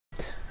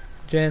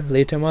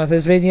gently to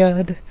Martha's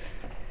Vineyard,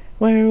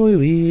 where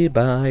we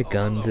buy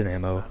guns and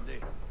ammo.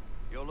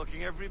 You're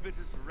looking every bit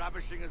as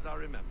ravishing as I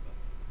remember.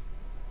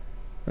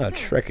 Oh,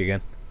 Shrek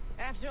again.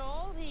 After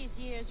all these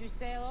years, you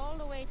sail all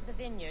the way to the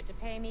vineyard to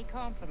pay me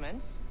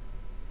compliments?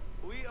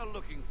 We are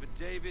looking for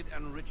David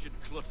and Richard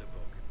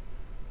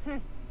Clutterbuck.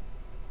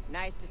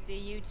 Nice to see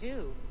you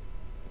too.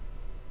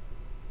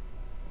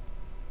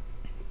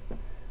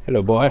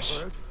 Hello, boss.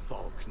 Robert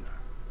Faulkner,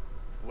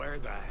 where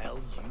the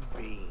hell you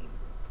been?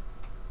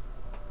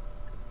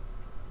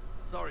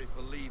 Sorry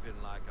for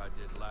leaving like I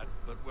did, lads,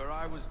 but where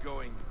I was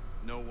going,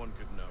 no one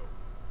could know.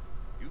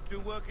 You two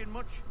working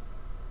much?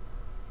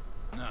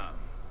 No,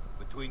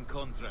 between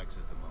contracts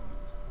at the moment.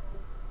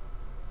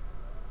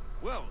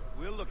 Well,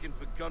 we're looking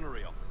for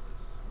gunnery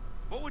officers.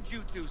 What would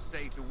you two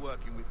say to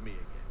working with me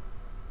again?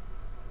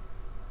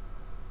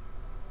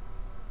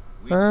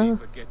 We'd be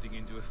for getting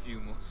into a few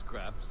more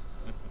scraps.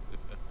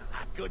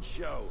 Good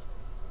show.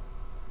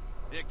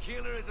 The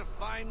Aquila is a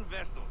fine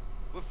vessel.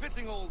 We're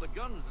fitting all the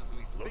guns as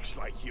we speak. Looks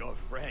like your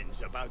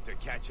friend's about to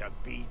catch a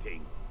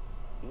beating.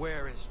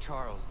 Where is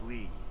Charles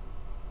Lee?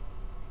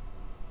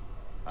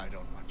 I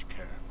don't much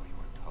care for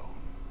your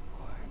tone,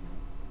 boy.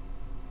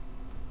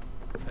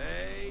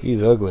 Hey,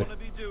 He's ugly. Wanna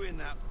be doing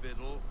that,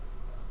 Biddle?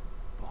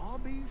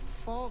 Bobby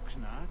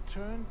Faulkner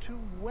turned to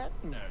wet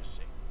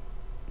nursing.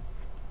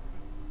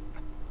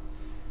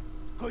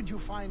 Good you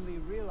finally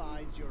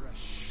realize you're a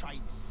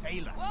shite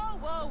sailor. Whoa,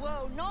 whoa,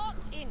 whoa, not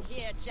in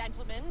here,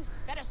 gentlemen.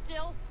 Better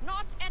still,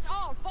 not at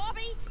all.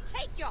 Bobby,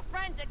 take your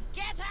friends and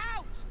get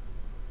out!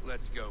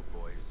 Let's go,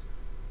 boys.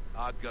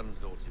 Our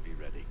guns ought to be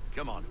ready.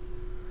 Come on.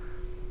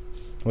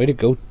 Way to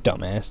go,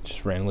 dumbass.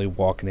 Just randomly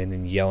walking in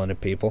and yelling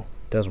at people.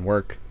 Doesn't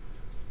work.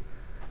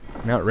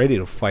 You're not ready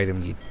to fight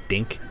him, you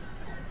dink.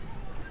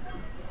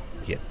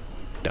 You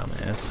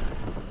dumbass.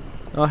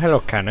 Oh, hello,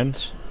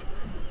 cannons.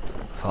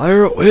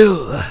 Fire at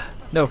will.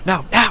 No,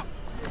 no, no!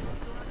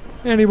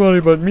 Anybody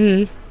but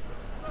me.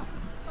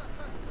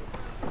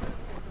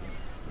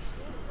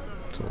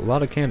 It's a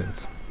lot of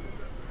cannons.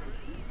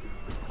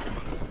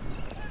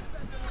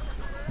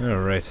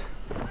 Alright.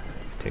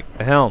 Take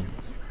the helm.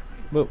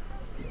 Whoa.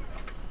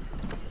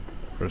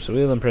 Press the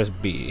wheel and press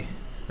B.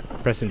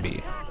 Pressing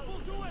B.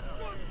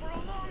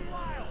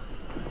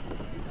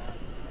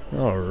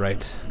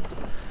 Alright.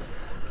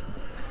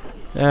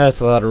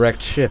 That's a lot of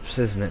wrecked ships,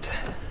 isn't it?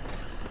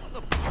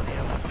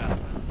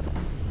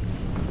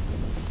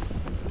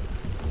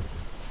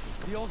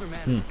 The older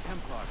man is a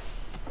Templar.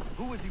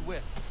 Who was he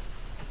with?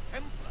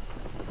 Templar.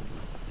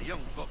 The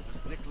young buck was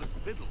Nicholas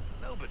Biddle.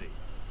 Nobody.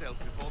 Sails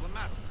before the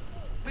mast.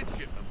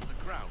 Midshipman for the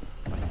crown.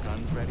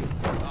 Guns ready?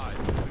 Aye,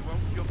 we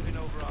won't jump in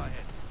over our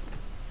heads.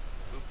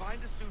 We'll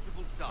find a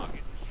suitable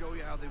target and show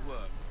you how they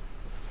work.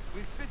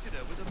 We've fitted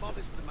her with a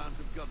modest amount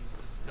of guns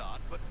to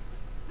start, but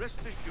rest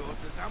assured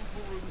there's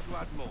ample room to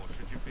add more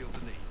should you feel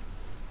the need.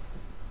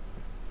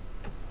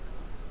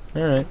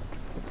 Alright.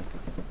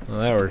 Well,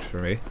 that works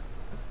for me.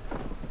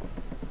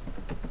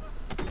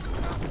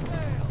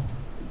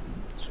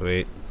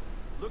 Sweet.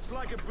 Looks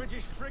like a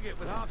British frigate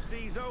with half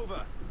seas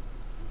over.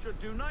 Should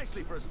do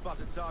nicely for a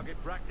spotted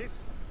target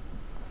practice.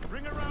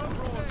 Bring around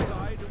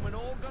broadside, and when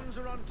all guns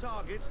are on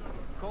target,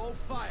 call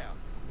fire.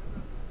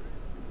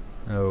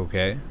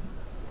 Okay.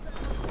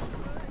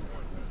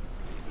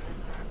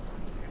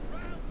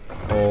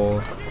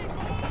 Oh.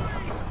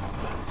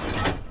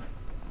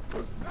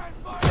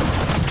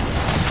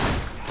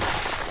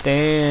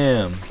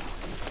 Damn.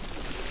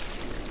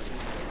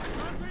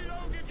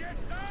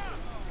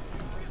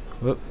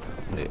 Whoop.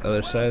 The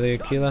other side of the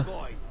Aquila.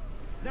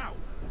 Now,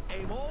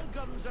 aim all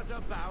guns at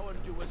her bow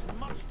and do as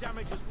much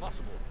damage as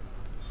possible.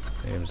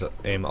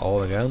 Aim all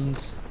the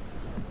guns.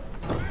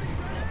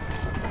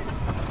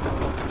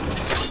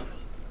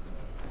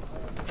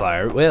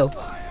 Fire at will.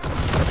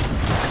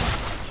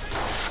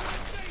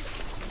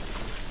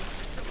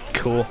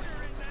 Cool.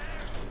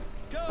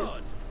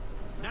 Good.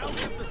 Now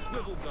give the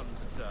swivel guns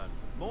a turn.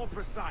 More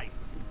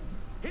precise.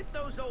 Hit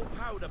those old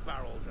powder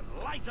barrels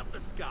and light up the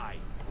sky.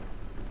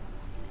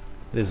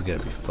 This is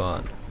gonna be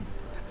fun.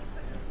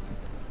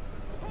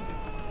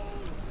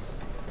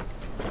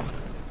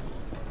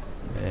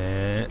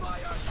 And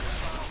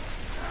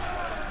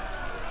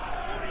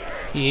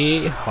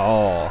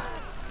yee-haw.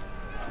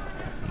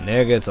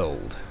 Never gets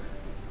old.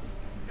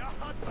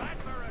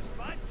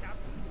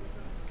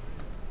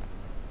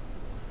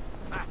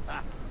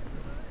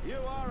 You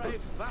are a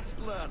fast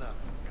learner.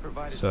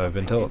 Provided So I've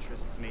been something told.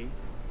 interests me.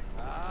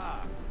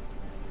 Ah,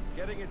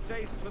 getting a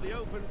taste for the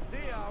open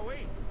sea, are we?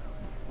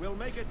 We'll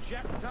make a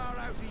jet tar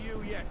out of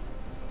you yet.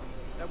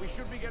 Now we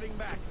should be getting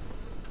back.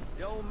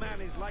 The old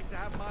man is like to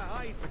have my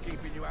hide for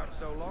keeping you out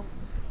so long.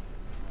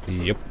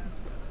 Yep.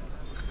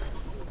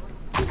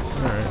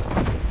 Alright.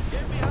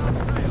 Get me our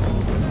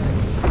sails.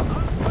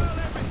 Unfurl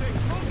everything.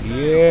 Full sail.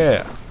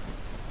 Yeah.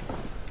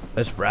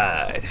 Let's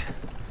ride.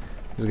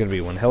 This is gonna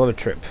be one hell of a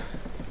trip.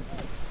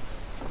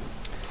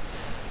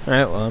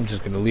 Alright, well, I'm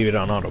just gonna leave it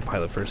on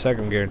autopilot for a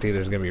second. Guarantee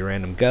there's gonna be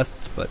random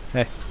gusts, but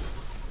hey.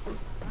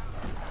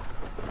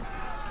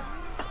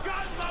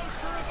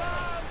 Gunboats are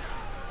above!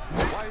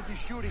 is he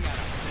shooting at us?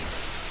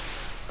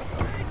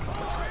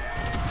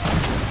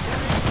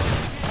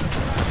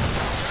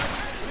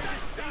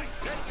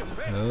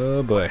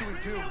 Oh boy.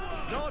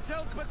 Naught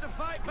else but to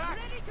fight back.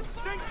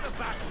 Sink the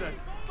bastard.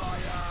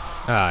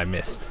 Ah, I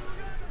missed.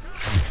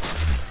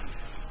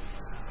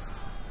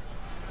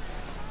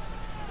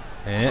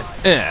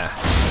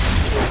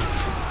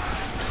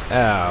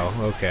 Ow,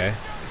 okay.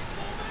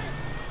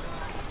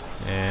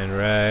 And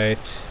right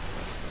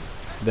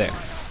there.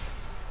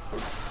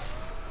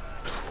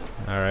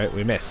 Alright,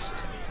 we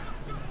missed.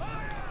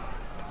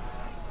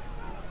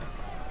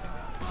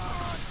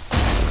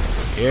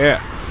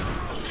 Yeah.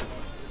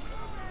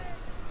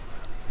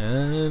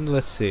 And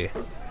let's see.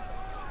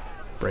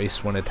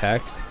 Brace when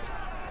attacked.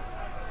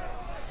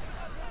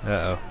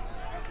 Uh-oh.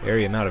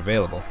 Area not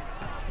available.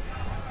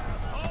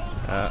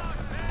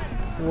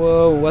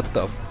 Whoa, what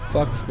the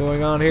fuck's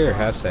going on here?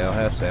 Half sail,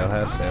 half sail,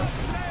 half sail.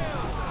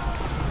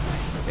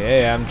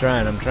 Yeah, I'm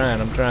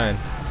trying.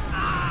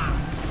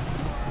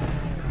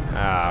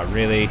 Ah,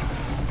 really?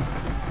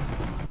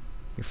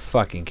 You're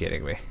fucking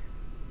kidding me.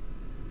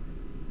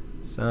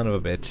 Son of a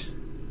bitch.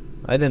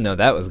 I didn't know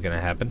that was gonna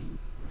happen.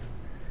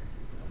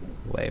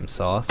 Lame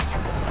sauce.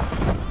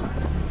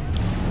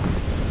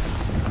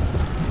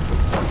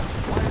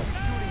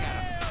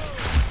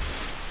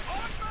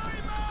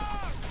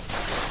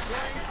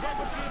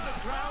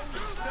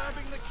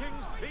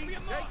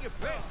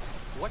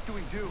 What do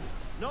we do?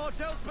 Naught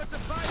else but to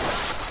fight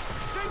back.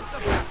 Sink the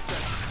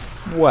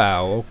bastard.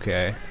 Wow,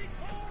 okay.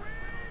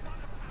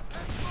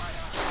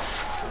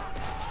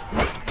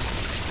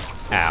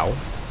 Ow.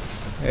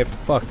 Hey,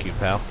 fuck you,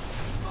 pal.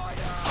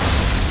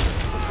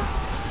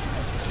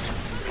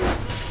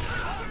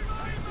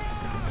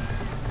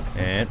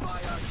 And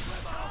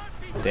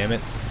damn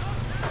it.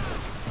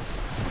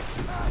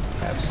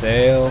 Half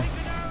sail.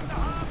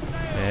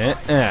 And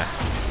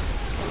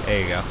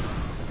there you go.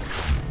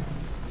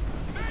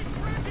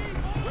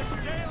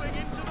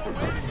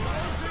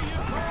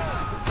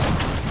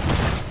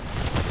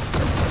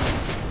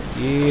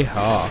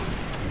 Yeehaw.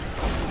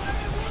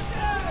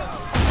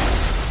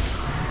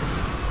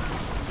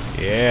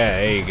 Yeah,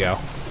 there you go.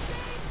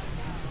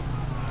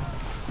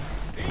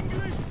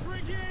 English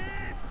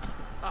frigate!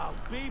 Oh,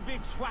 be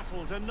big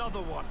twattles,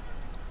 another one.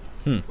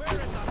 Hmm. Where in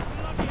the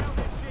bloody hell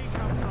did she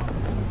come from?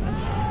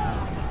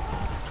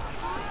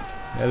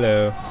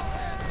 Hello.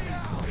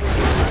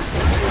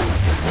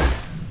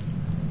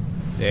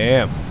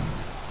 Damn.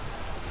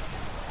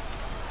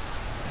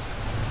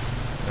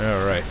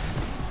 All right.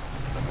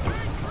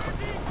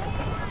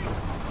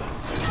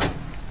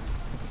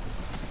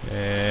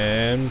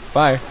 And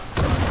fire.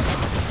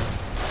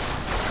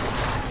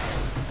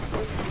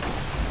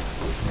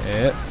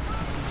 Yep.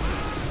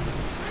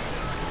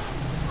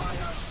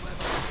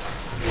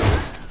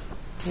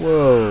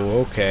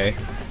 Whoa, okay.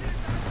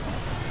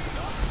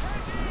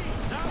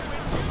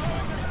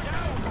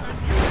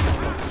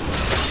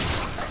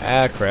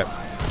 Ah, crap.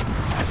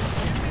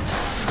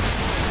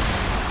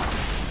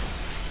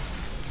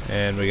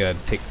 And we gotta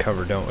take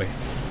cover, don't we?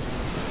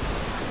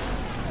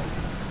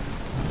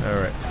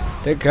 Alright.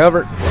 Take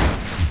cover.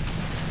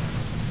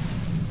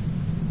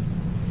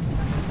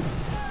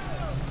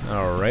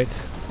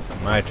 Alright.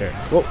 My turn.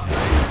 Whoa.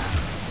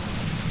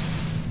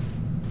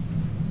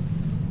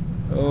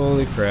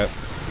 Holy crap.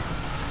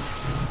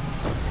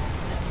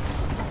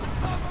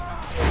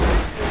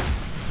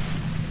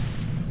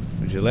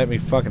 Would you let me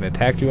fucking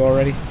attack you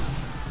already?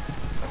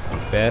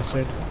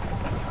 Bastard.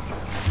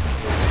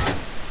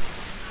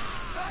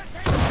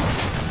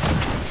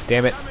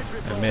 Damn it.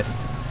 I missed.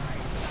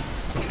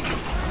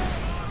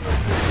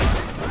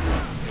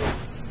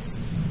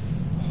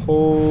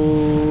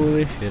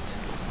 Holy shit.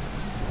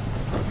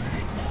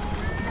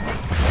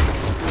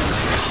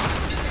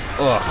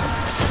 Ugh.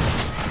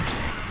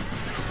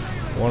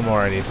 One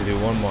more I need to do,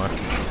 one more.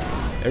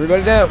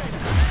 Everybody down!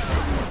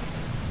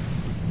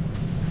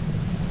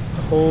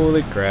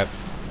 Holy crap.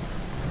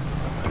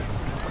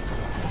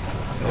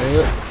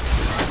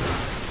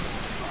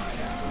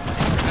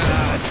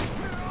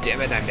 Damn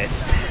it, I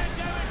missed.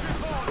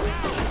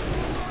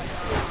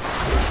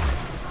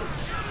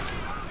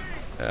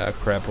 Ah,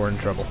 crap, we're in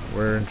trouble.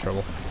 We're in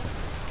trouble.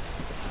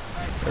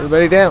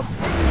 Everybody down!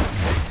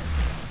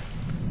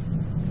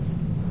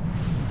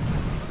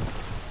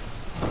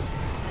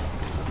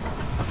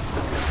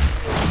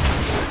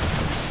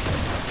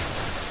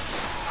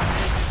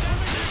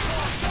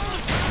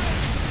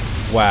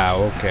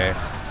 Wow, okay.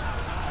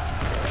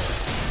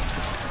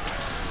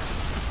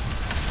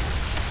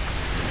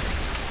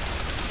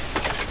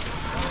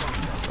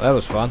 Well, that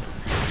was fun.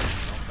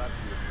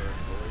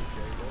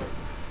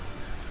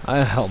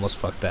 I almost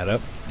fucked that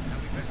up. Now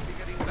we best be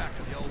getting back,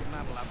 or the old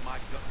man will have my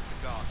guts to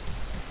guard.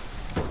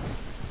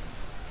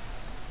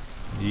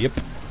 Yep.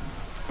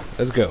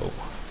 Let's go.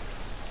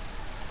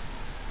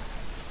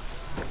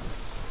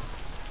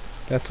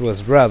 That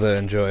was rather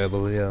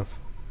enjoyable, yes.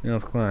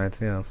 Yes,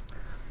 quite, yes.